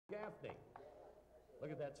Look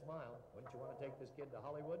at that smile. Wouldn't you want to take this kid to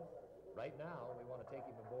Hollywood? Right now, we want to take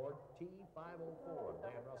him aboard T504 of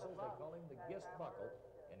Dan Russell's. They call him the Gist Buckle.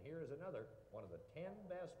 And here is another, one of the 10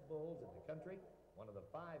 best bulls in the country, one of the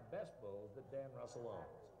 5 best bulls that Dan Russell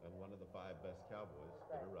owns. And one of the 5 best cowboys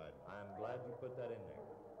that are riding. I'm glad you put that in there.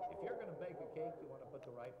 If you're going to bake a cake, you want to put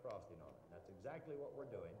the right frosting on it. That's exactly what we're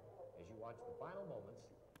doing as you watch the final moments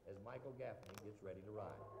as Michael Gaffney gets ready to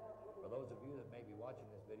ride. For those of you that may be watching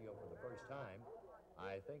this video for the first time,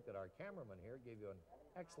 I think that our cameraman here gave you an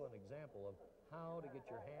excellent example of how to get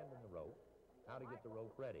your hand in the rope, how to get the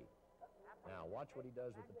rope ready. Now, watch what he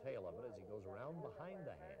does with the tail of it as he goes around behind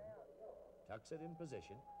the hand, tucks it in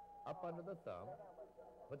position, up under the thumb,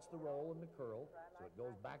 puts the roll in the curl so it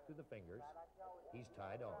goes back through the fingers. He's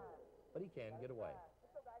tied on, but he can get away.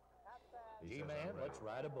 G-Man, let's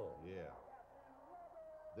ride a bull. Yeah.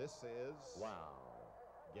 This is Wow.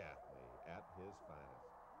 Gaffney at his finest.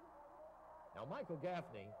 Now, Michael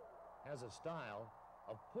Gaffney has a style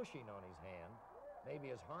of pushing on his hand,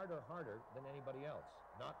 maybe as hard or harder than anybody else,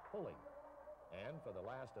 not pulling. And for the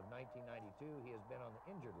last of 1992, he has been on the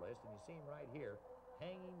injured list, and you see him right here,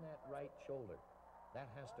 hanging that right shoulder. That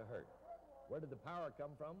has to hurt. Where did the power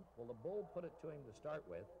come from? Well, the bull put it to him to start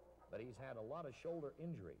with, but he's had a lot of shoulder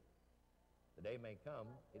injury. The day may come,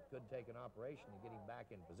 it could take an operation to get him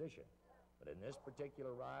back in position. But in this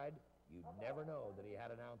particular ride, you'd never know that he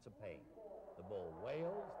had an ounce of pain. The bull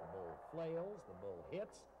wails, the bull flails, the bull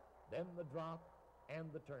hits, then the drop,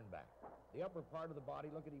 and the turn back. The upper part of the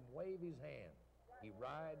body, look at him wave his hand. He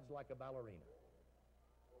rides like a ballerina.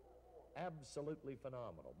 Absolutely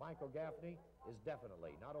phenomenal. Michael Gaffney is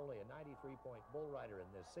definitely not only a 93-point bull rider in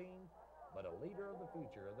this scene, but a leader of the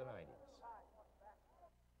future of the 90s.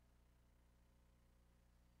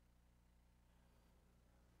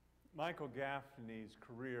 Michael Gaffney's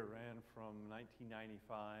career ran from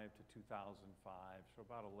 1995 to 2005, so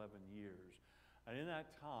about 11 years. And in that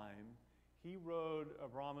time, he rode a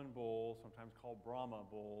Brahman bull, sometimes called Brahma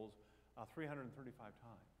bulls, 335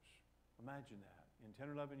 times. Imagine that. In 10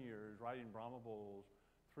 or 11 years, riding Brahma bulls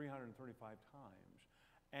 335 times.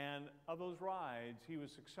 And of those rides, he was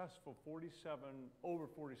successful over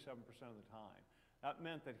 47% of the time. That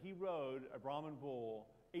meant that he rode a Brahman bull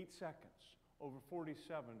 8 seconds, over 47%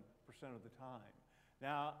 of the time.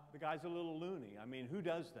 Now, the guy's a little loony. I mean, who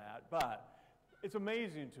does that? But it's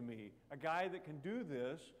amazing to me, a guy that can do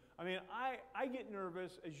this. I mean, I get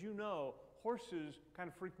nervous, as you know, horses kind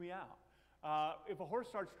of freak me out. If a horse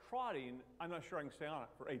starts trotting, I'm not sure I can stay on it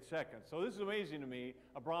for 8 seconds. So this is amazing to me,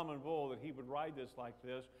 a Brahman bull, that he would ride this like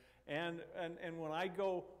this. And when I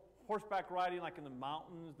go horseback riding, like in the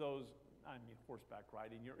mountains, horseback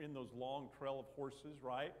riding, you're in those long trail of horses,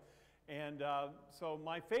 right? And so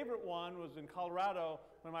my favorite one was in Colorado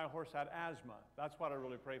when my horse had asthma. That's what I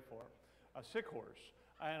really pray for, a sick horse.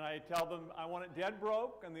 And I tell them I want it dead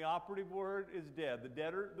broke, and the operative word is dead. The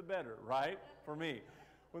deader, the better, right, for me.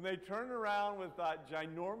 When they turn around with that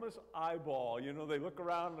ginormous eyeball, you know, they look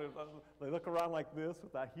around like this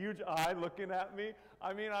with that huge eye looking at me.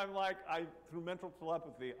 I mean, through mental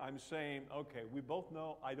telepathy, I'm saying, okay, we both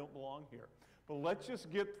know I don't belong here. But let's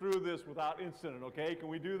just get through this without incident, okay? Can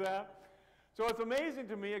we do that? So it's amazing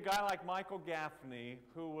to me, a guy like Michael Gaffney,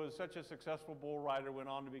 who was such a successful bull rider, went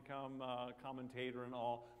on to become a commentator and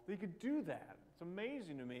all, that he could do that. It's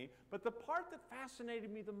amazing to me. But the part that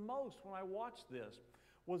fascinated me the most when I watched this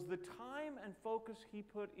was the time and focus he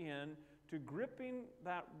put in to gripping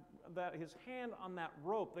his hand on that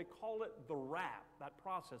rope. They call it the wrap, that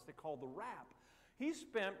process they call the wrap. He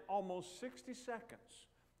spent almost 60 seconds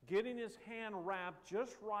getting his hand wrapped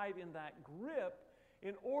just right in that grip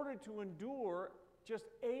in order to endure just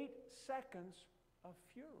 8 seconds of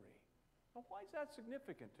fury. Now, why is that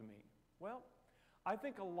significant to me? Well, I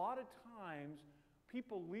think a lot of times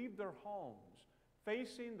people leave their homes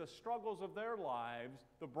facing the struggles of their lives,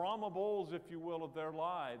 the Brahma bulls, if you will, of their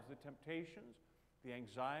lives, the temptations, the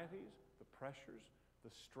anxieties, the pressures,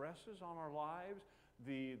 the stresses on our lives,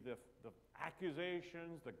 the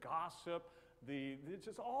accusations, the gossip, it's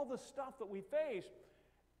just all the stuff that we face,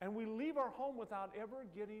 and we leave our home without ever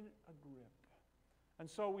getting a grip. And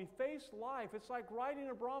so we face life. It's like riding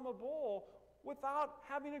a Brahma bull without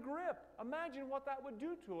having a grip. Imagine what that would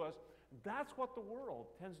do to us. That's what the world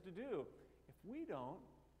tends to do if we don't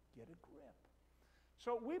get a grip.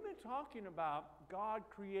 So we've been talking about God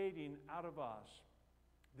creating out of us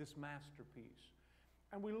this masterpiece.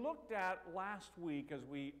 And we looked at last week, as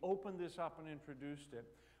we opened this up and introduced it,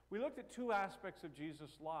 we looked at 2 aspects of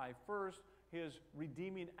Jesus' life. First, his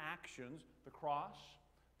redeeming actions, the cross,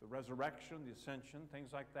 the resurrection, the ascension,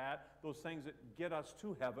 things like that, those things that get us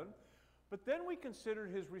to heaven. But then we considered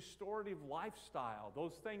his restorative lifestyle,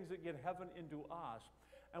 those things that get heaven into us.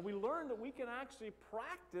 And we learned that we can actually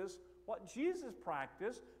practice what Jesus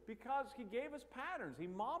practiced because he gave us patterns. He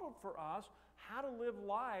modeled for us how to live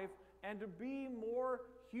life and to be more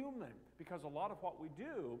human, because a lot of what we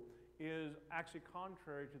do is actually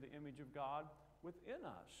contrary to the image of God within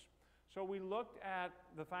us. So we looked at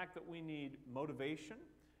the fact that we need motivation,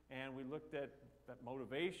 and we looked at that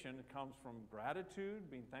motivation comes from gratitude,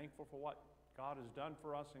 being thankful for what God has done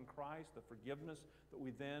for us in Christ, the forgiveness that we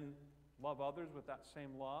then love others with that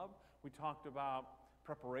same love. We talked about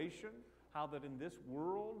preparation, how that in this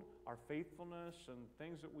world, our faithfulness and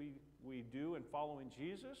things that we do in following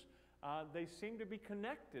Jesus, they seem to be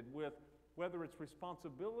connected with whether it's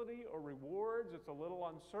responsibility or rewards. It's a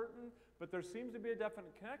little uncertain, but there seems to be a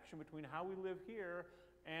definite connection between how we live here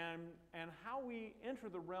and how we enter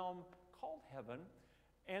the realm called heaven.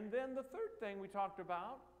 And then the third thing we talked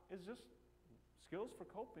about is just skills for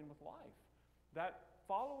coping with life. That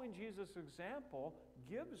following Jesus' example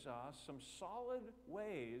gives us some solid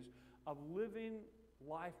ways of living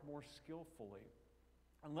life more skillfully.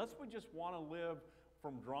 Unless we just want to live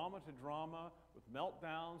from drama to drama with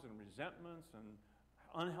meltdowns and resentments and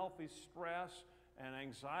unhealthy stress and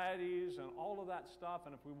anxieties and all of that stuff,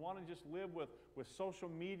 and if we want to just live with social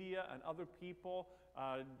media and other people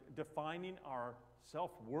defining our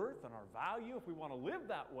self-worth and our value, if we want to live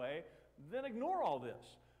that way, then ignore all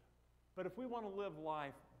this. But if we want to live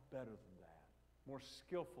life better than that, more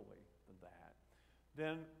skillfully than that,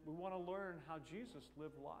 then we want to learn how Jesus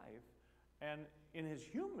lived life. And in his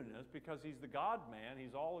humanness, because he's the God-man,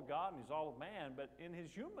 he's all of God and he's all of man, but in his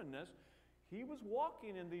humanness, he was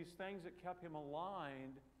walking in these things that kept him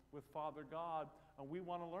aligned with Father God, and we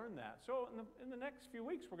want to learn that. So in the next few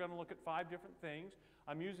weeks, we're going to look at 5 different things.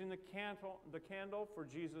 I'm using the candle for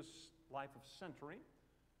Jesus' life of centering,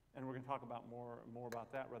 and we're going to talk about more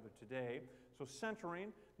about that rather today. So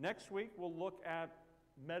centering. Next week, we'll look at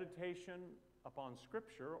meditation upon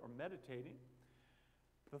Scripture, or meditating.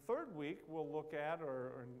 The third week, we'll look at,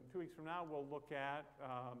 or in 2 weeks from now, we'll look at,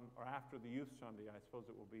 or after the Youth Sunday, I suppose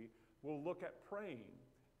it will be, we'll look at praying.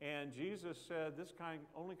 And Jesus said this kind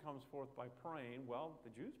only comes forth by praying. Well, the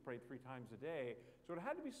Jews prayed 3 times a day, so it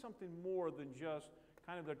had to be something more than just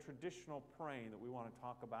kind of the traditional praying that we want to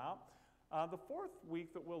talk about. The fourth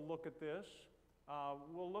week that we'll look at this,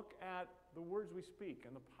 we'll look at the words we speak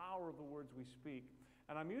and the power of the words we speak.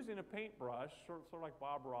 And I'm using a paintbrush, sort of like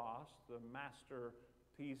Bob Ross, the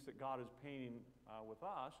masterpiece that God is painting with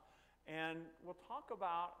us. And we'll talk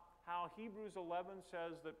about how Hebrews 11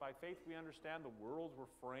 says that by faith we understand the worlds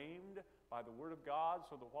were framed by the Word of God,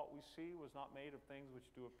 so that what we see was not made of things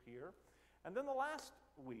which do appear. And then the last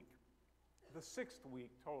week, the 6th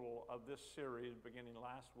week total of this series, beginning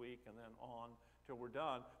last week and then on till we're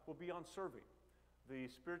done, will be on serving. The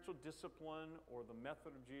spiritual discipline or the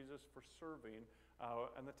method of Jesus for serving,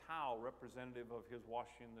 and the towel representative of his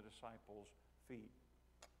washing the disciples' feet.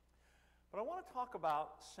 But I want to talk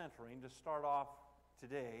about centering to start off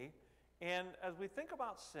today. And as we think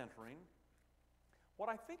about centering, what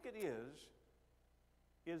I think it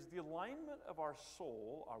is the alignment of our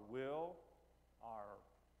soul, our will, our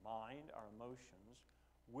mind, our emotions,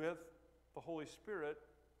 with the Holy Spirit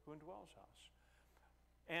who indwells us.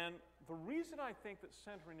 And the reason I think that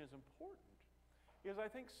centering is important is I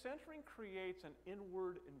think centering creates an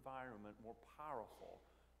inward environment more powerful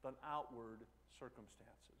than outward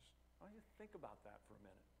circumstances. I want you to think about that for a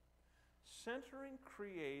minute. Centering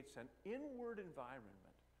creates an inward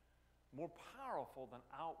environment more powerful than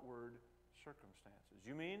outward circumstances.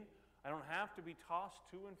 You mean I don't have to be tossed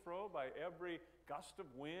to and fro by every gust of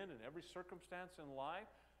wind and every circumstance in life?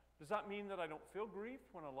 Does that mean that I don't feel grief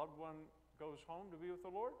when a loved one goes home to be with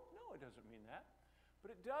the Lord? No, it doesn't mean that. But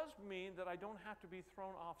it does mean that I don't have to be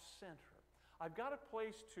thrown off center. I've got a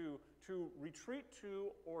place to retreat to,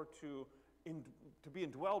 or to be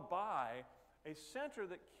indwelled by, a center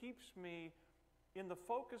that keeps me in the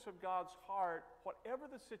focus of God's heart, whatever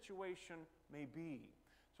the situation may be.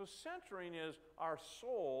 So centering is our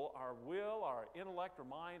soul, our will, our intellect, our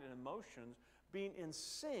mind, and emotions being in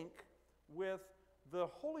sync with the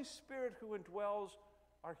Holy Spirit who indwells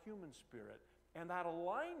our human spirit. And that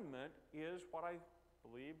alignment is what I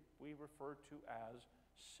believe we refer to as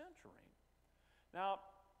centering. Now,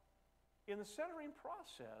 in the centering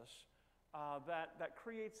process, that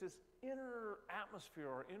creates this inner atmosphere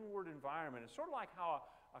or inward environment. It's sort of like how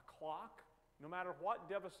a clock, no matter what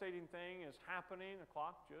devastating thing is happening, the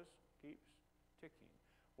clock just keeps ticking.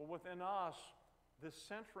 Well, within us, this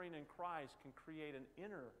centering in Christ can create an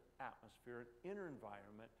inner atmosphere, an inner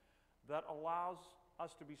environment that allows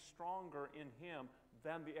us to be stronger in Him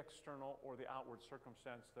than the external or the outward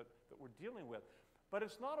circumstance that we're dealing with. But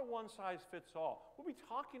it's not a one-size-fits-all. We'll be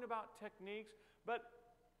talking about techniques, but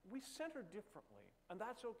we center differently, and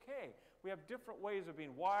that's okay. We have different ways of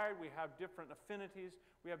being wired. We have different affinities.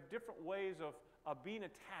 We have different ways of being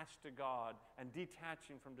attached to God and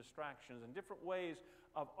detaching from distractions, and different ways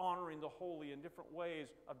of honoring the holy, and different ways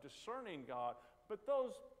of discerning God. But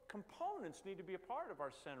those components need to be a part of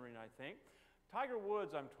our centering, I think. Tiger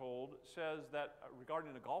Woods, I'm told, says that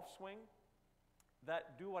regarding a golf swing,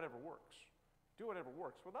 that do whatever works. Do whatever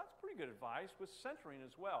works. Well, that's pretty good advice with centering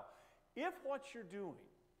as well. If what you're doing,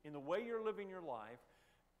 in the way you're living your life,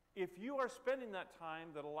 if you are spending that time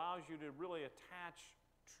that allows you to really attach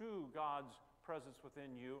to God's presence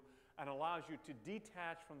within you and allows you to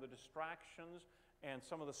detach from the distractions and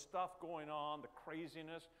some of the stuff going on, the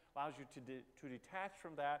craziness, allows you to detach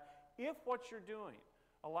from that, if what you're doing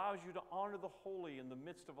allows you to honor the holy in the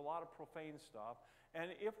midst of a lot of profane stuff,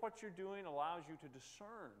 and if what you're doing allows you to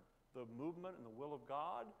discern the movement and the will of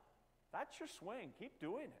God, that's your swing. Keep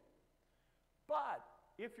doing it. But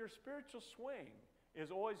if your spiritual swing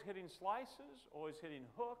is always hitting slices, always hitting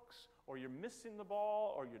hooks, or you're missing the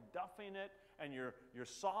ball, or you're duffing it, and your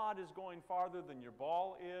sod is going farther than your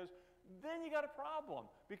ball is, then you got a problem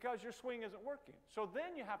because your swing isn't working. So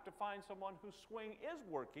then you have to find someone whose swing is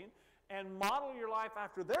working and model your life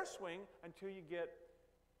after their swing until you get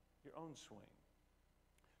your own swing.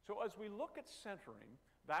 So as we look at centering,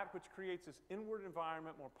 that which creates this inward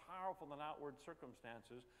environment more powerful than outward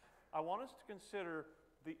circumstances, I want us to consider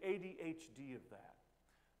the ADHD of that.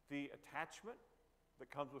 The attachment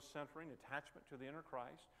that comes with centering, attachment to the inner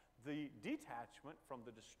Christ, the detachment from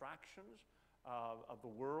the distractions of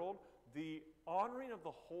the world, the honoring of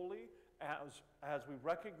the holy as we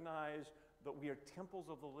recognize that we are temples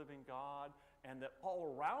of the living God, and that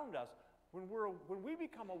all around us, when we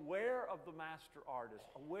become aware of the master artist,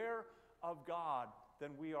 aware of God, then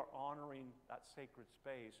we are honoring that sacred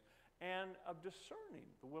space and of discerning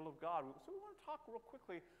the will of God. So we want to talk real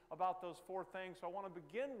quickly about those four things. So I want to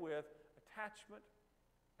begin with attachment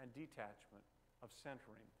and detachment of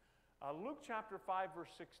centering. Luke chapter 5, verse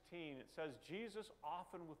 16, it says, Jesus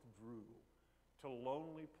often withdrew to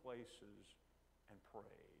lonely places and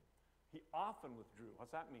prayed. He often withdrew.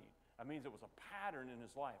 What's that mean? That means it was a pattern in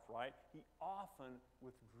his life, right? He often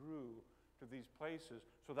withdrew to these places.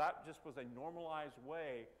 So that just was a normalized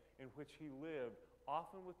way in which he lived,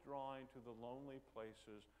 often withdrawing to the lonely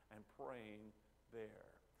places and praying there.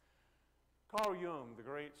 Carl Jung, the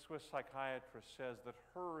great Swiss psychiatrist, says that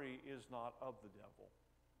hurry is not of the devil.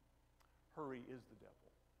 Hurry is the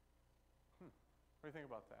devil. What do you think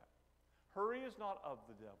about that? Hurry is not of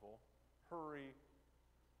the devil. Hurry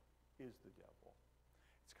is the devil.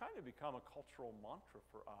 It's kind of become a cultural mantra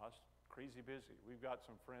for us, crazy busy. We've got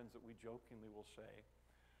some friends that we jokingly will say,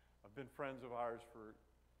 have been friends of ours for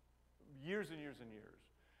years and years and years.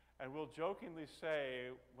 And we'll jokingly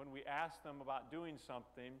say, when we ask them about doing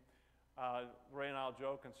something, Ray and I'll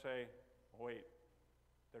joke and say, wait,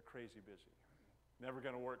 they're crazy busy. Never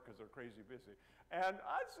going to work because they're crazy busy. And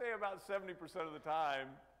I'd say about 70% of the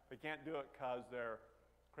time, they can't do it because they're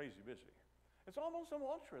crazy busy. It's almost a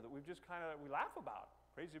mantra that we laugh about,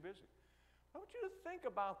 crazy busy. I want you to think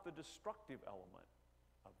about the destructive element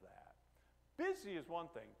of that. Busy is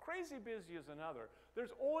one thing. Crazy busy is another.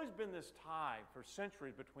 There's always been this tie for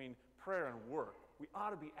centuries between prayer and work. We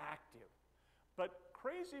ought to be active. But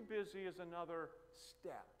crazy busy is another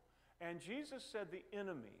step. And Jesus said the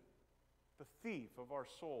enemy, the thief of our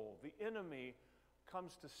soul, the enemy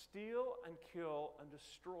comes to steal and kill and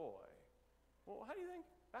destroy. Well, how do you think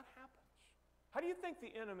that happens? How do you think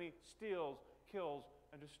the enemy steals, kills,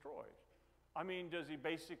 and destroys? I mean, does he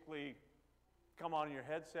basically come on your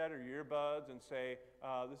headset or your earbuds and say,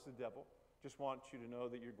 this is the devil, just want you to know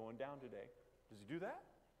that you're going down today? Does he do that?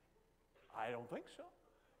 I don't think so.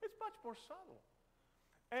 It's much more subtle.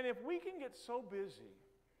 And if we can get so busy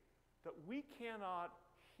that we cannot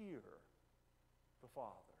hear the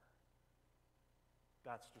Father,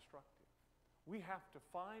 that's destructive. We have to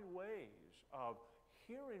find ways of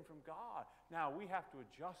hearing from God. Now, we have to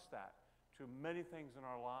adjust that to many things in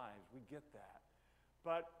our lives. We get that.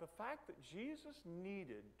 But the fact that Jesus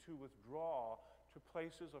needed to withdraw to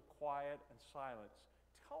places of quiet and silence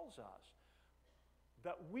tells us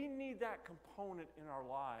that we need that component in our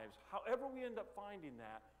lives. However we end up finding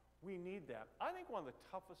that, we need that. I think one of the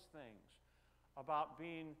toughest things about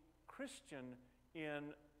being Christian in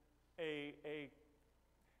a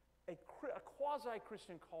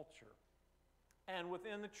quasi-Christian culture and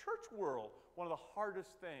within the church world, one of the hardest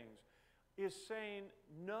things is saying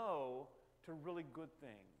no to really good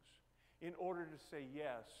things in order to say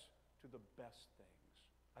yes to the best things.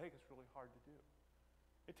 I think it's really hard to do.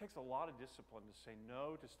 It takes a lot of discipline to say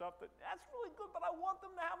no to stuff that's really good, but I want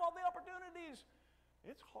them to have all the opportunities.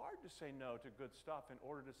 It's hard to say no to good stuff in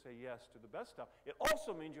order to say yes to the best stuff. It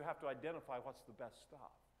also means you have to identify what's the best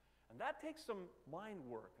stuff. And that takes some mind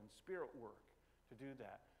work and spirit work to do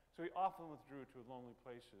that. So he often withdrew to lonely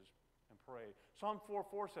places and prayed. Psalm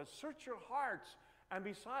 4:4 says, search your hearts and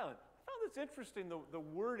be silent. I found this interesting, the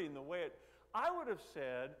wording, the way I would have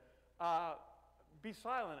said, be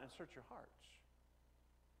silent and search your hearts.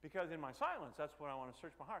 Because in my silence, that's when I want to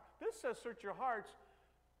search my heart. This says search your hearts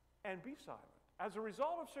and be silent. As a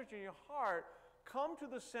result of searching your heart, come to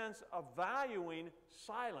the sense of valuing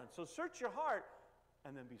silence. So search your heart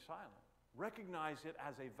and then be silent. Recognize it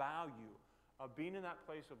as a value of being in that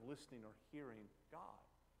place of listening or hearing God.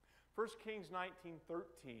 1 Kings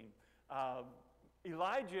 19:13,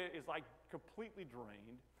 Elijah is like completely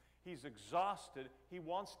drained. He's exhausted. He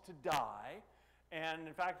wants to die. And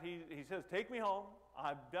in fact, he says, take me home.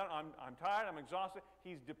 I'm tired. I'm exhausted.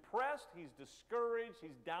 He's depressed. He's discouraged.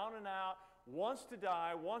 He's down and out. Wants to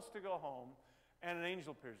die. Wants to go home. And an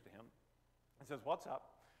angel appears to him and says, what's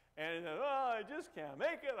up? And he says, oh, I just can't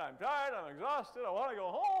make it. I'm tired. I'm exhausted. I want to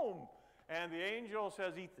go home. And the angel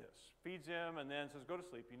says, eat this. Feeds him and then says, go to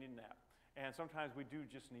sleep. You need a nap. And sometimes we do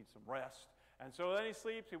just need some rest. And so then he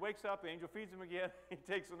sleeps. He wakes up. The angel feeds him again. He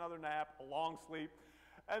takes another nap, a long sleep.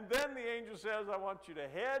 And then the angel says, I want you to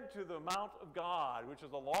head to the Mount of God, which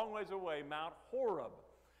is a long ways away, Mount Horeb.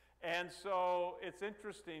 And so it's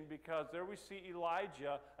interesting because there we see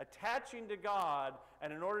Elijah attaching to God,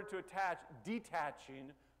 and in order to attach,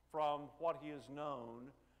 detaching from what he has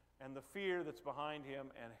known and the fear that's behind him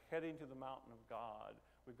and heading to the mountain of God.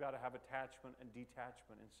 We've got to have attachment and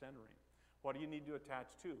detachment and centering. What do you need to attach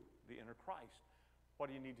to? The inner Christ. What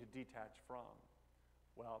do you need to detach from?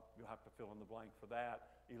 Well, you'll have to fill in the blank for that.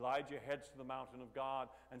 Elijah heads to the mountain of God,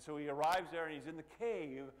 and so he arrives there, and he's in the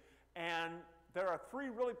cave, and there are three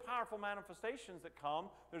really powerful manifestations that come.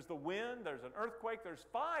 There's the wind, there's an earthquake, there's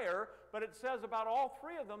fire, but it says about all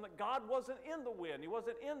three of them that God wasn't in the wind, he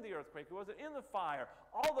wasn't in the earthquake, he wasn't in the fire.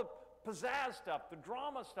 All the pizzazz stuff, the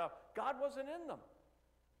drama stuff, God wasn't in them.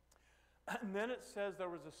 And then it says there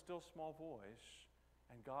was a still small voice,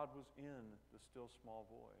 and God was in the still small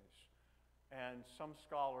voice. And some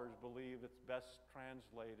scholars believe it's best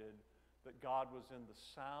translated that God was in the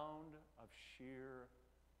sound of sheer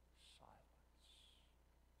silence.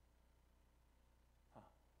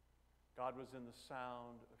 God was in the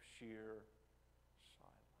sound of sheer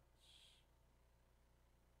silence.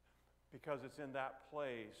 Because it's in that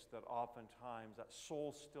place that oftentimes, that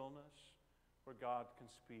soul stillness, where God can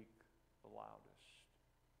speak the loudest.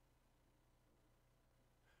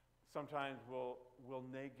 Sometimes we'll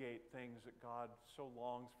negate things that God so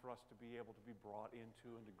longs for us to be able to be brought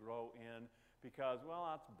into and to grow in because, well,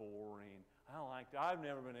 that's boring. I don't like that. I've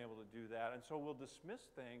never been able to do that. And so we'll dismiss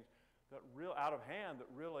things that out of hand that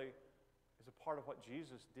really is a part of what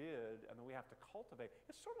Jesus did and that we have to cultivate.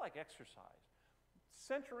 It's sort of like exercise.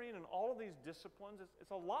 Centering and all of these disciplines,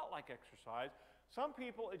 it's a lot like exercise. Some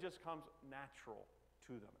people, it just comes natural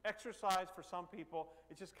to them. Exercise for some people,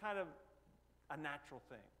 it's just kind of a natural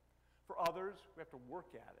thing. For others, we have to work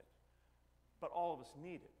at it. But all of us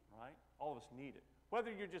need it, right? All of us need it.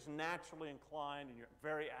 Whether you're just naturally inclined and you're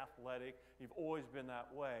very athletic, you've always been that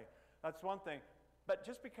way, that's one thing. But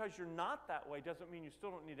just because you're not that way doesn't mean you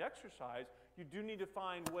still don't need exercise. You do need to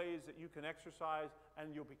find ways that you can exercise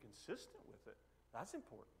and you'll be consistent with it. That's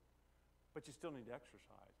important. But you still need to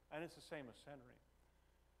exercise. And it's the same as centering.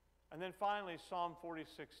 And then finally, Psalm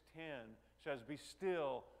 46:10 says, be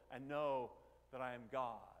still and know that I am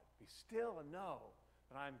God. Be still and know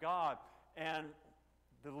that I am God. And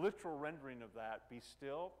the literal rendering of that, be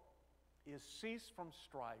still, is cease from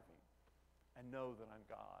striving and know that I'm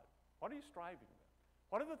God. What are you striving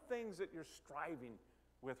with? What are the things that you're striving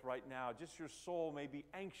with right now, just your soul may be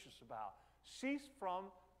anxious about? Cease from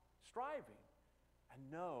striving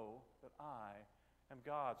and know that I am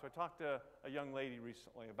God. So I talked to a young lady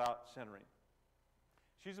recently about centering.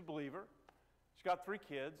 She's a believer. She's got 3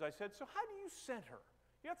 kids. I said, so how do you center?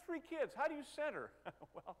 You have 3 kids. How do you center?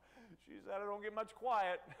 Well, she said, I don't get much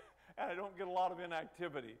quiet, and I don't get a lot of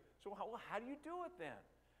inactivity. So how do you do it then?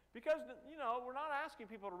 Because, we're not asking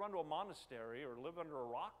people to run to a monastery or live under a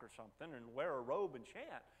rock or something and wear a robe and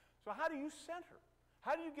chant. So how do you center?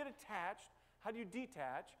 How do you get attached? How do you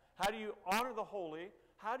detach? How do you honor the holy?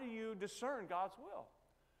 How do you discern God's will?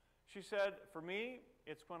 She said, for me,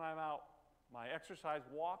 it's when I'm out my exercise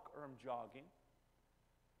walk or I'm jogging.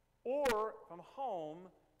 Or from home,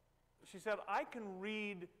 she said, I can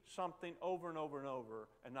read something over and over and over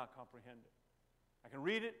and not comprehend it. I can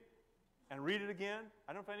read it and read it again.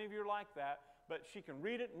 I don't know if any of you are like that, but she can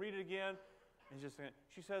read it and read it again. And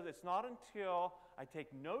she says, it's not until I take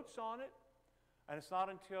notes on it, and it's not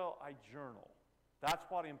until I journal. That's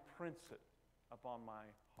what imprints it upon my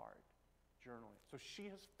heart, journaling. So she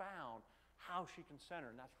has found how she can center,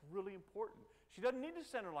 and that's really important. She doesn't need to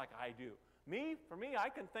center like I do. For me, I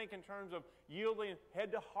can think in terms of yielding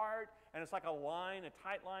head to heart, and it's like a line, a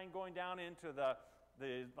tight line going down into the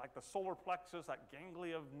solar plexus, that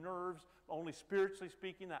ganglia of nerves, only spiritually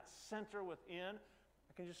speaking, that center within.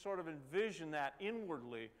 I can just sort of envision that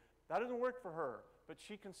inwardly. That doesn't work for her, but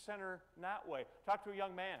she can center in that way. Talk to a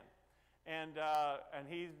young man, and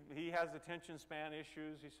he has attention span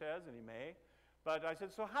issues, he says, and he may. But I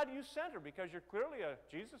said, so how do you center? Because you're clearly a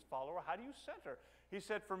Jesus follower. How do you center? He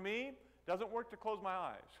said, for me, it doesn't work to close my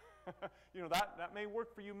eyes. That may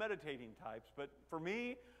work for you meditating types, but for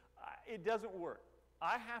me, it doesn't work.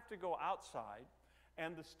 I have to go outside,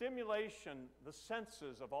 and the stimulation, the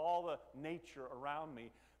senses of all the nature around me,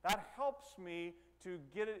 that helps me to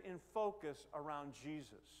get it in focus around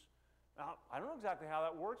Jesus. Now, I don't know exactly how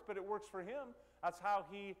that works, but it works for him. That's how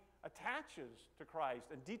he attaches to Christ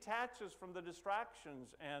and detaches from the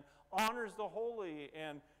distractions and honors the holy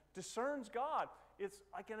and discerns God. It's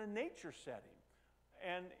like in a nature setting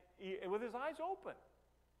and with his eyes open.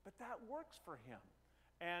 But that works for him.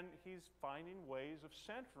 And he's finding ways of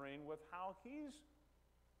centering with how he's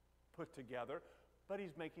put together, but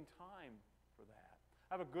he's making time for that.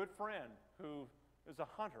 I have a good friend who is a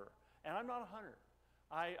hunter, and I'm not a hunter.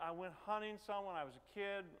 I went hunting some when I was a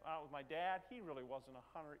kid out with my dad. He really wasn't a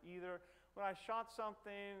hunter either. When I shot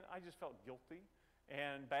something, I just felt guilty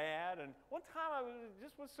and bad. And one time I was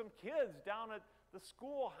just with some kids down at the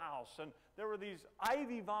schoolhouse, and there were these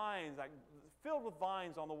ivy vines, like filled with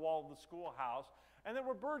vines on the wall of the schoolhouse, and there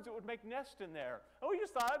were birds that would make nests in there. And we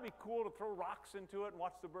just thought it'd be cool to throw rocks into it and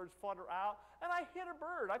watch the birds flutter out. And I hit a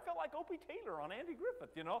bird. I felt like Opie Taylor on Andy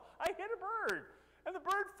Griffith, I hit a bird. And the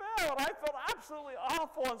bird fell, and I felt absolutely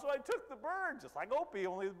awful. And so I took the bird, just like Opie,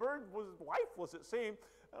 only the bird was lifeless, it seemed.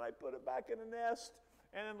 And I put it back in the nest.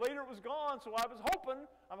 And then later it was gone, so I'm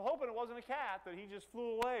hoping it wasn't a cat, that he just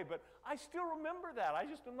flew away. But I still remember that. I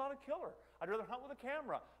just am not a killer. I'd rather hunt with a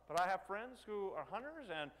camera. But I have friends who are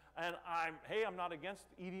hunters, and I'm not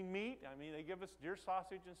against eating meat. I mean, they give us deer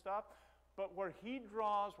sausage and stuff. But where he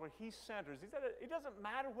draws, where he centers, he said it doesn't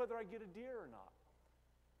matter whether I get a deer or not.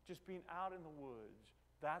 Just being out in the woods,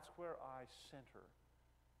 that's where I center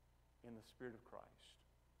in the Spirit of Christ.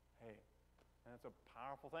 Hey, and that's a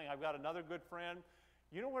powerful thing. I've got another good friend.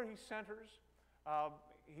 You know where he centers?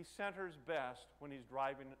 He centers best when he's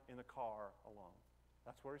driving in the car alone.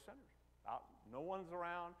 That's where he centers. No one's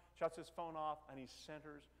around, shuts his phone off, and he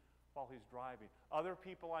centers while he's driving. Other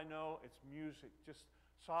people I know, it's music, just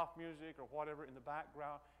soft music or whatever in the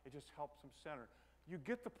background. It just helps him center. You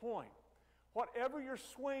get the point. Whatever your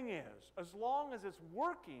swing is, as long as it's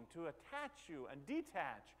working to attach you and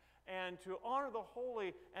detach and to honor the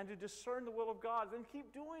holy and to discern the will of God, then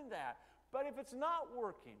keep doing that. But if it's not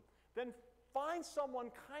working, then find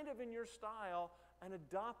someone kind of in your style and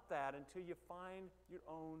adopt that until you find your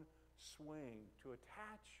own swing to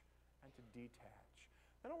attach and to detach.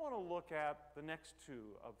 Then I want to look at the next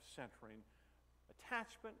two of centering: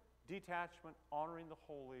 attachment, detachment, honoring the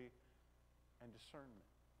holy, and discernment.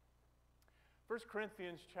 1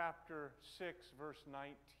 Corinthians chapter 6, verse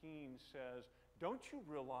 19 says, don't you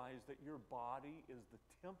realize that your body is the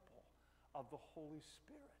temple of the Holy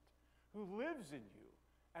Spirit who lives in you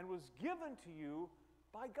and was given to you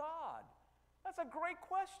by God? That's a great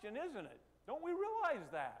question, isn't it? Don't we realize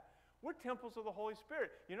that? We're temples of the Holy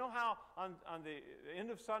Spirit. You know how on the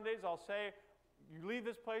end of Sundays I'll say, you leave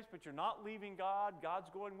this place, but you're not leaving God. God's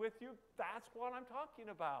going with you. That's what I'm talking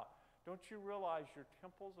about. Don't you realize you're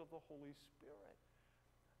temples of the Holy Spirit?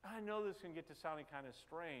 I know this can get to sounding kind of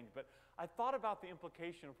strange, but I thought about the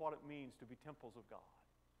implication of what it means to be temples of God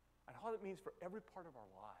and what it means for every part of our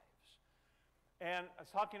lives. And I was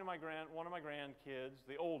talking to one of my grandkids,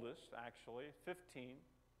 the oldest actually, 15,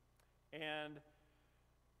 and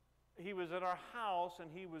he was at our house and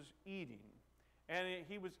he was eating. And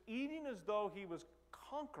he was eating as though he was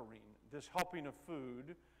conquering this helping of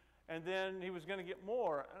food, and then he was going to get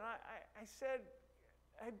more. And I said,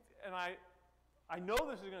 I know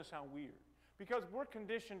this is going to sound weird, because we're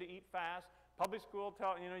conditioned to eat fast. Public school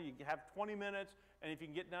you have 20 minutes, and if you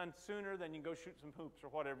can get done sooner, then you can go shoot some hoops or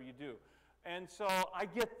whatever you do. And so I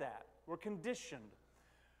get that. We're conditioned.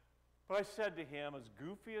 But I said to him, as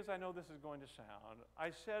goofy as I know this is going to sound, I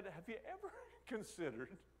said, have you ever considered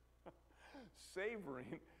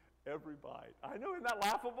savoring every bite? I know, isn't that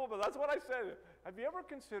laughable? But that's what I said. Have you ever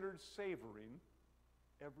considered savoring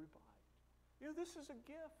every bite? This is a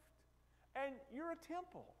gift. And you're a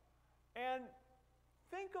temple. And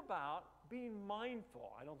think about being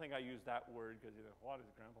mindful. I don't think I use that word because what is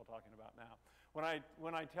Grandpa talking about now?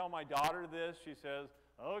 When I tell my daughter this, she says,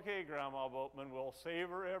 okay, Grandma Boatman, we'll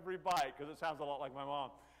savor every bite, because it sounds a lot like my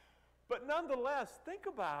mom. But nonetheless, think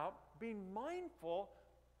about being mindful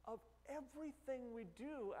of everything we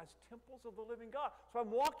do as temples of the living God. So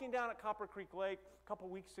I'm walking down at Copper Creek Lake a couple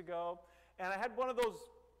weeks ago, and I had one of those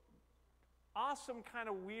awesome kind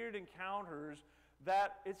of weird encounters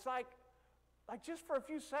that it's like just for a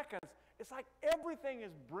few seconds, it's like everything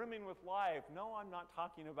is brimming with life. No, I'm not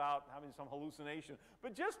talking about having some hallucination,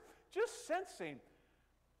 but just sensing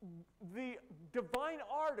the divine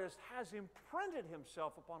artist has imprinted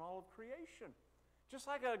himself upon all of creation. Just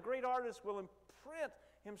like a great artist will imprint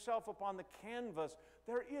himself upon the canvas,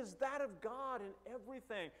 there is that of God in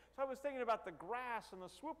everything. So I was thinking about the grass and the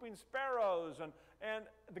swooping sparrows and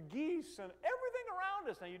the geese and everything around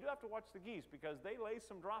us. Now you do have to watch the geese because they lay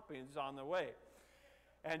some droppings on the way.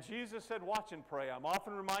 And Jesus said, watch and pray. I'm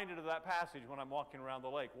often reminded of that passage when I'm walking around the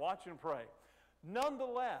lake. Watch and pray.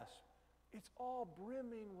 Nonetheless, it's all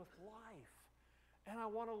brimming with life. And I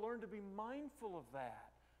want to learn to be mindful of that.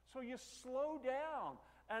 So you slow down.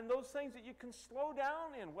 And those things that you can slow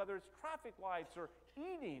down in, whether it's traffic lights or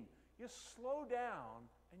eating, you slow down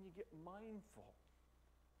and you get mindful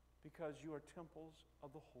because you are temples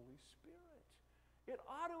of the Holy Spirit. It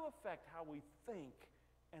ought to affect how we think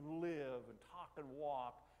and live and talk and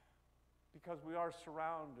walk because we are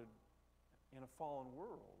surrounded in a fallen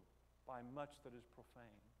world by much that is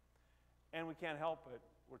profane. And we can't help it.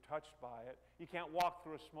 We're touched by it. You can't walk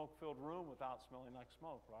through a smoke-filled room without smelling like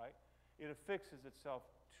smoke, right? It affixes itself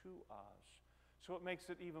to us. So it makes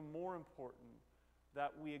it even more important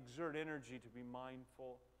that we exert energy to be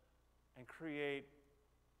mindful and create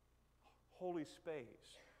holy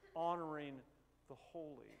space, honoring the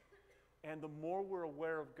holy. And the more we're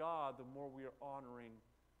aware of God, the more we are honoring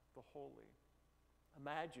the holy.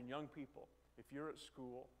 Imagine, young people, if you're at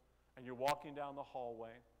school and you're walking down the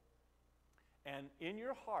hallway, and in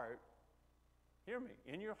your heart, hear me,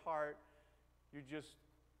 in your heart, you're just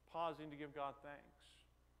pausing to give God thanks.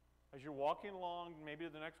 As you're walking along, maybe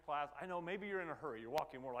to the next class, I know maybe you're in a hurry. You're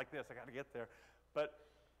walking more like this, I got to get there. But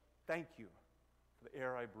thank you for the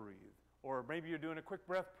air I breathe. Or maybe you're doing a quick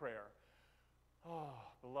breath prayer. Oh,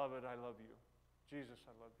 beloved, I love you. Jesus,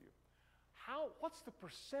 I love you. What's the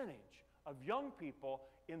percentage of young people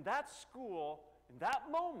in that school, in that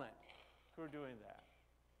moment, who are doing that?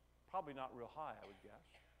 Probably not real high, I would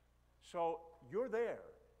guess. So you're there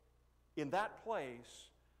in that place,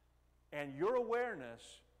 and your awareness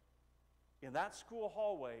in that school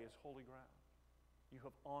hallway is holy ground. You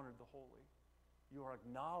have honored the holy. You are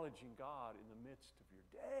acknowledging God in the midst of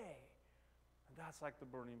your day. And that's like the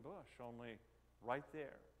burning bush, only right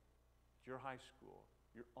there. It's your high school.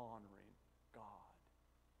 You're honoring God.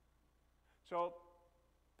 So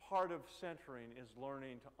part of centering is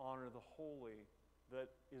learning to honor the holy that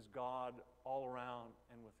is God all around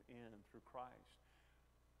and within through Christ.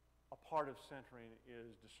 A part of centering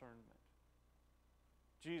is discernment.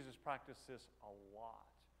 Jesus practiced this a lot.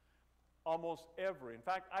 Almost every. In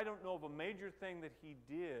fact, I don't know of a major thing that he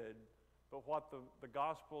did, but what the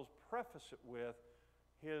Gospels preface it with,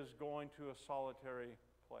 his going to a solitary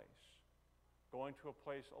place. Going to a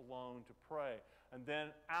place alone to pray. And then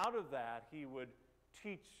out of that, he would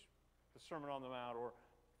teach the Sermon on the Mount or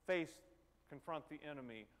confront the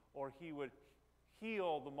enemy, or he would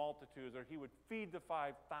heal the multitudes, or he would feed the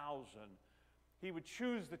 5,000. He would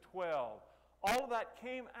choose the 12. All of that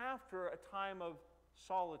came after a time of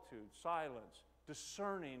solitude, silence,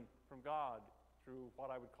 discerning from God through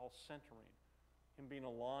what I would call centering, him being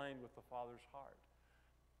aligned with the Father's heart.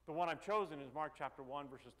 The one I've chosen is Mark chapter 1,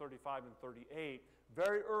 verses 35 and 38.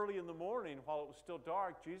 Very early in the morning, while it was still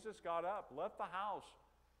dark, Jesus got up, left the house.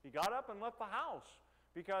 He got up and left the house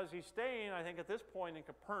because he's staying, I think, at this point in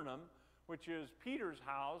Capernaum, which is Peter's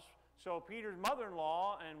house. So Peter's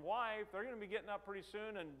mother-in-law and wife, they're going to be getting up pretty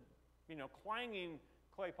soon and, clanging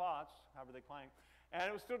clay pots, however they clang. And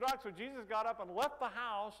it was still dark, so Jesus got up and left the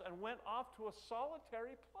house and went off to a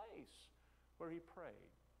solitary place where he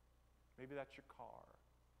prayed. Maybe that's your car.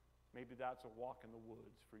 Maybe that's a walk in the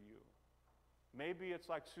woods for you. Maybe it's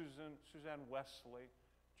like Suzanne Wesley,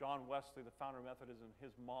 John Wesley, the founder of Methodism,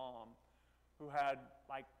 his mom, who had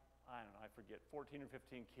 14 or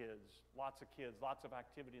 15 kids, lots of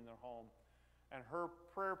activity in their home. And her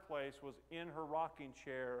prayer place was in her rocking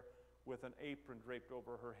chair with an apron draped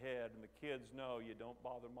over her head. And the kids know you don't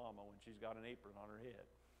bother Mama when she's got an apron on her head.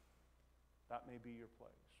 That may be your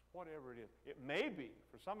place, whatever it is. It may be,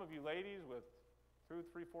 for some of you ladies with 2,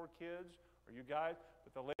 3, 4 kids, or you guys,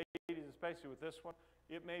 but the ladies, especially with this one,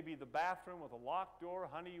 it may be the bathroom with a locked door.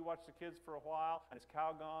 Honey, you watch the kids for a while, and it's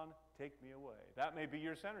Calgon, take me away. That may be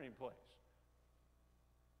your centering place.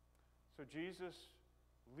 So Jesus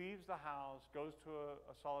leaves the house, goes to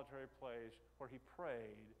a solitary place where he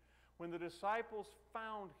prayed. When the disciples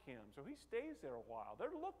found him, so he stays there a while. They're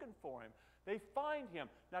looking for him. They find him.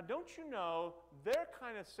 Now, don't you know, they're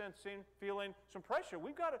kind of sensing, feeling some pressure.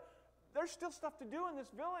 There's still stuff to do in this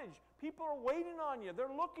village. People are waiting on you.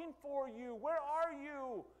 They're looking for you. Where are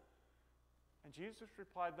you? And Jesus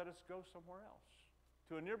replied, let us go somewhere else,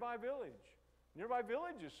 to a nearby village. Nearby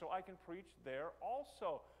villages, so I can preach there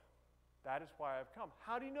also. That is why I've come.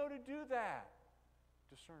 How do you know to do that?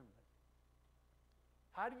 Discernment.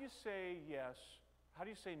 How do you say yes? How do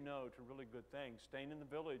you say no to really good things? Staying in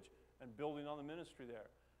the village and building on the ministry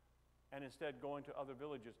there, and instead going to other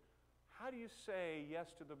villages. How do you say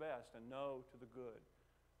yes to the best and no to the good?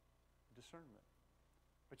 Discernment.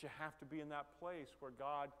 But you have to be in that place where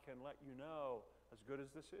God can let you know, as good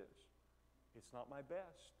as this is, it's not my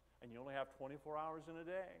best. And you only have 24 hours in a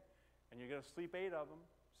day. And you're going to sleep 8 of them,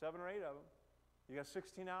 7 or 8 of them. You got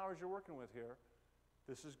 16 hours you're working with here.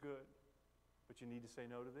 This is good. But you need to say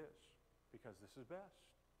no to this, because this is best.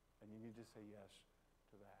 And you need to say yes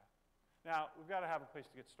to that. Now, we've got to have a place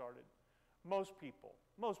to get started. Most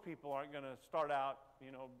people aren't going to start out,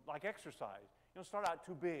 like exercise. You don't start out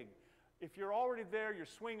too big. If you're already there, your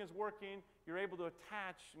swing is working, you're able to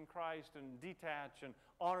attach in Christ and detach and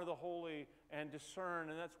honor the holy and discern,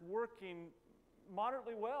 and that's working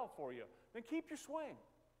moderately well for you, then keep your swing.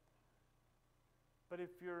 But if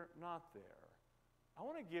you're not there, I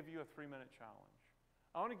want to give you a 3-minute challenge.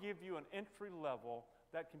 I want to give you an entry level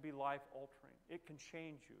that can be life-altering. It can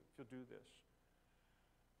change you if you'll do this.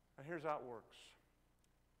 And here's how it works.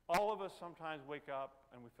 All of us sometimes wake up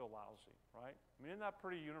and we feel lousy, right? I mean, isn't that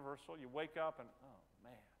pretty universal? You wake up and, oh,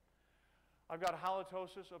 man. I've got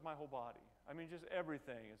halitosis of my whole body. I mean, just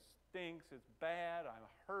everything. It stinks. It's bad. I'm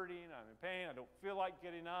hurting. I'm in pain. I don't feel like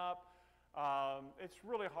getting up. It's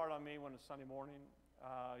really hard on me when it's Sunday morning,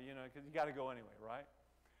 because you got to go anyway, right?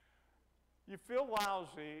 You feel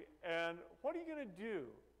lousy, and what are you going to do?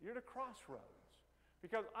 You're at a crossroads.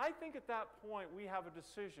 Because I think at that point we have a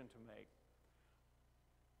decision to make.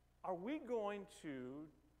 Are we going to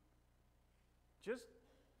just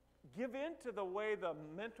give in to the way the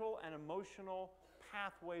mental and emotional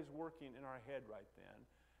pathways working in our head right then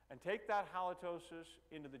and take that halitosis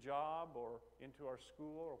into the job or into our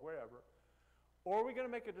school or wherever? Or are we going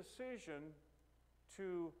to make a decision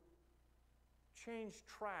to change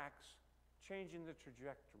tracks, changing the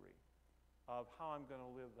trajectory of how I'm going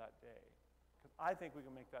to live that day? Because I think we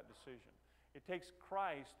can make that decision. It takes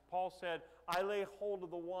Christ. Paul said, I lay hold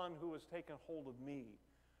of the one who has taken hold of me.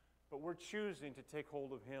 But we're choosing to take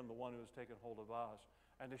hold of him, the one who has taken hold of us,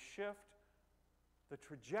 and to shift the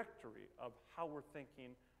trajectory of how we're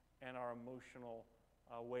thinking and our emotional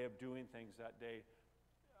way of doing things that day.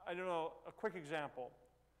 I don't know, a quick example.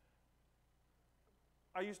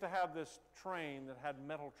 I used to have this train that had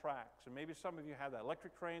metal tracks, and maybe some of you have that.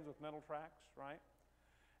 Electric trains with metal tracks, right?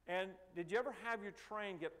 And did you ever have your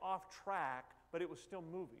train get off track, but it was still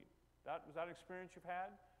moving? Was that an experience you've had?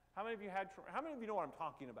 How many of you know what I'm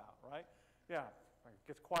talking about, right? Yeah, it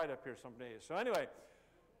gets quiet up here some days. So anyway,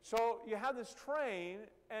 so you have this train,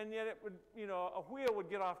 and yet it would, a wheel would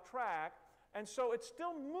get off track, and so it's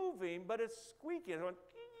still moving, but it's squeaking. It's going,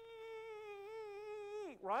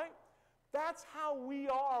 right? That's how we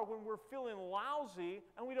are when we're feeling lousy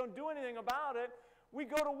and we don't do anything about it. We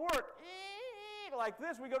go to work like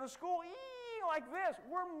this. We go to school like this.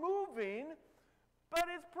 We're moving, but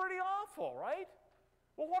it's pretty awful, right?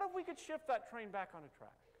 Well, what if we could shift that train back on a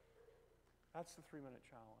track? That's the 3-minute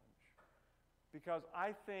challenge. Because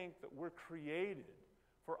I think that we're created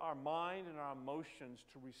for our mind and our emotions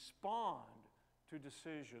to respond to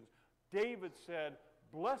decisions. David said,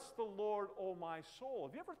 bless the Lord, O my soul.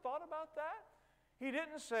 Have you ever thought about that? He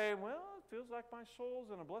didn't say, well, it feels like my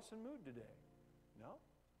soul's in a blessed mood today. No.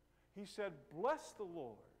 He said, bless the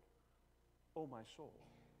Lord, O my soul.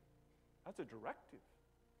 That's a directive.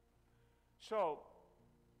 So,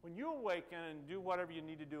 when you awaken and do whatever you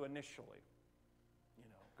need to do initially,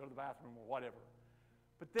 go to the bathroom or whatever,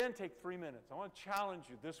 but then take 3 minutes. I want to challenge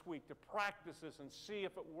you this week to practice this and see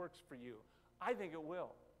if it works for you. I think it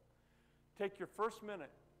will. Take your first minute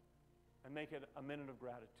and make it a minute of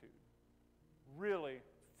gratitude. Really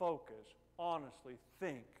focus, honestly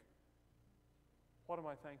think. What am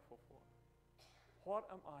I thankful for? What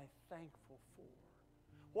am I thankful for?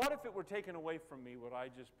 What if it were taken away from me? Would I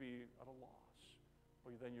just be at a loss?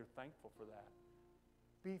 Well, then you're thankful for that.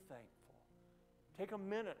 Be thankful. Take a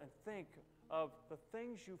minute and think of the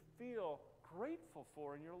things you feel grateful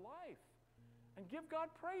for in your life. And give God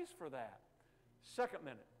praise for that. Second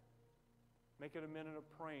minute, make it a minute of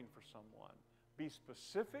praying for someone. Be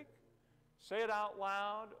specific, say it out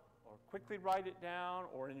loud, or quickly write it down,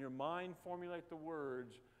 or in your mind formulate the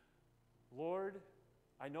words, Lord,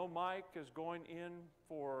 I know Mike is going in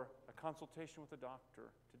for a consultation with a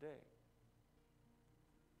doctor today.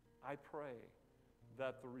 I pray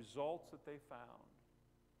that the results that they found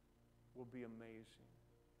will be amazing,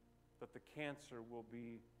 that the cancer will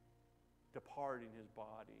be departing his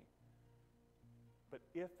body. But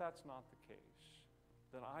if that's not the case,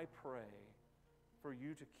 then I pray for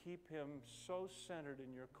you to keep him so centered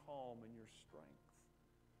in your calm and your strength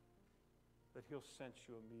that he'll sense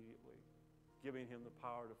you immediately, giving him the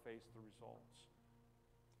power to face the results.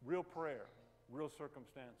 Real prayer, real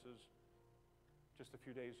circumstances, just a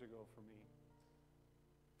few days ago for me.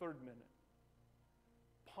 Third minute,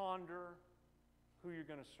 ponder who you're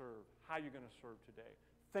going to serve, how you're going to serve today.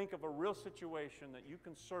 Think of a real situation that you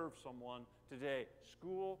can serve someone today.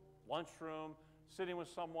 School, lunchroom, sitting with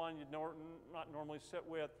someone you'd not normally sit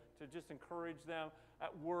with, to just encourage them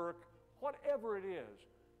at work, whatever it is.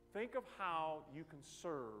 Think of how you can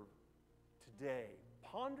serve today.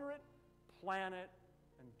 Ponder it, plan it,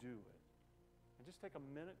 and do it. And just take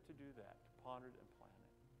a minute to do that, to ponder it and plan it.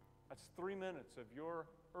 That's 3 minutes of your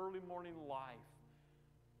early morning life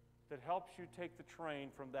that helps you take the train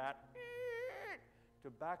from that to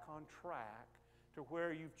back on track to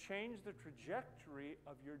where you've changed the trajectory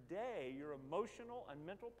of your day, your emotional and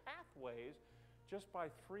mental pathways, just by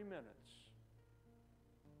 3 minutes.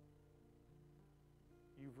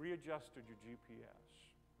 You've readjusted your GPS,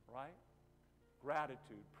 right?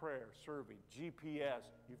 Gratitude, prayer, serving, GPS.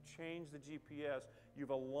 You've changed the GPS. You've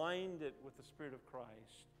aligned it with the Spirit of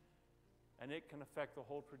Christ. And it can affect the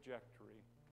whole trajectory